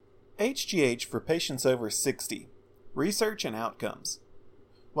HGH for patients over 60. Research and outcomes.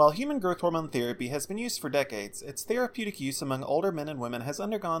 While human growth hormone therapy has been used for decades, its therapeutic use among older men and women has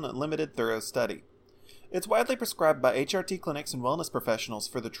undergone a limited thorough study. It's widely prescribed by HRT clinics and wellness professionals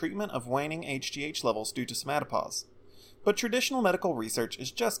for the treatment of waning HGH levels due to somatopause. But traditional medical research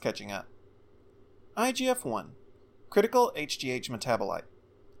is just catching up. IGF-1, critical HGH metabolite.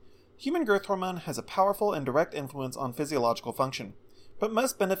 Human growth hormone has a powerful and direct influence on physiological function, but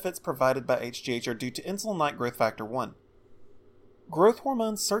most benefits provided by HGH are due to insulin-like growth factor 1. Growth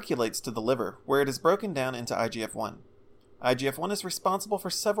hormone circulates to the liver, where it is broken down into IGF-1. IGF-1 is responsible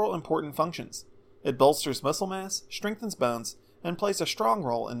for several important functions. It bolsters muscle mass, strengthens bones, and plays a strong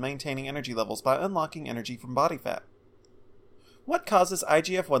role in maintaining energy levels by unlocking energy from body fat. What causes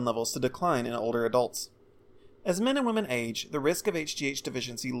IGF-1 levels to decline in older adults? As men and women age, the risk of HGH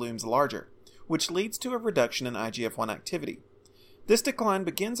deficiency looms larger, which leads to a reduction in IGF-1 activity. This decline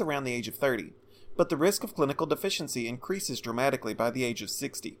begins around the age of 30, but the risk of clinical deficiency increases dramatically by the age of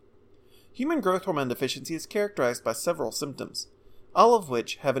 60. Human growth hormone deficiency is characterized by several symptoms, all of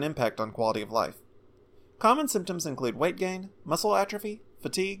which have an impact on quality of life. Common symptoms include weight gain, muscle atrophy,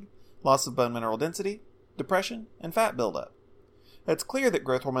 fatigue, loss of bone mineral density, depression, and fat buildup. It's clear that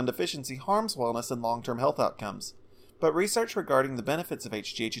growth hormone deficiency harms wellness and long-term health outcomes, but research regarding the benefits of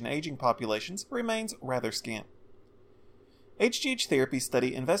HGH in aging populations remains rather scant. HGH therapy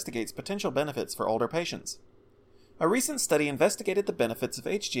study investigates potential benefits for older patients. A recent study investigated the benefits of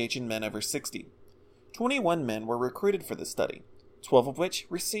HGH in men over 60. 21 men were recruited for this study, 12 of which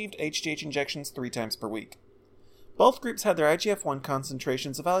received HGH injections 3 times per week. Both groups had their IGF-1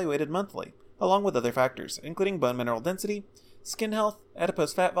 concentrations evaluated monthly, along with other factors, including bone mineral density, skin health,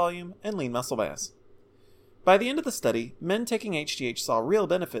 adipose fat volume, and lean muscle mass. By the end of the study, men taking HGH saw real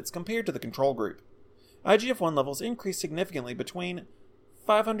benefits compared to the control group. IGF-1 levels increased significantly between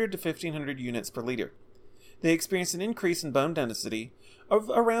 500 to 1500 units per liter. They experienced an increase in bone density of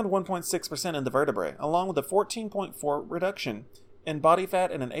around 1.6% in the vertebrae, along with a 14.4% reduction in body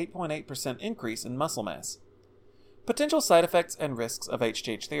fat and an 8.8% increase in muscle mass. Potential side effects and risks of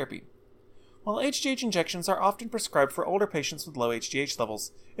HGH therapy. While HGH injections are often prescribed for older patients with low HGH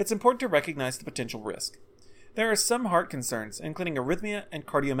levels, it's important to recognize the potential risk. There are some heart concerns, including arrhythmia and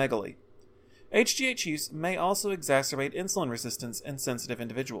cardiomegaly. HGH use may also exacerbate insulin resistance in sensitive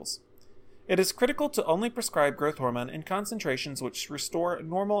individuals. It is critical to only prescribe growth hormone in concentrations which restore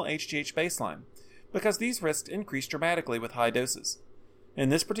normal HGH baseline, because these risks increase dramatically with high doses. In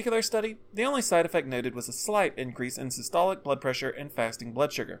this particular study, the only side effect noted was a slight increase in systolic blood pressure and fasting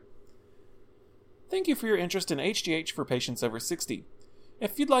blood sugar. Thank you for your interest in HGH for patients over 60.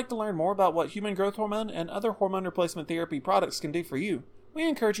 If you'd like to learn more about what human growth hormone and other hormone replacement therapy products can do for you, we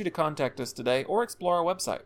encourage you to contact us today or explore our website.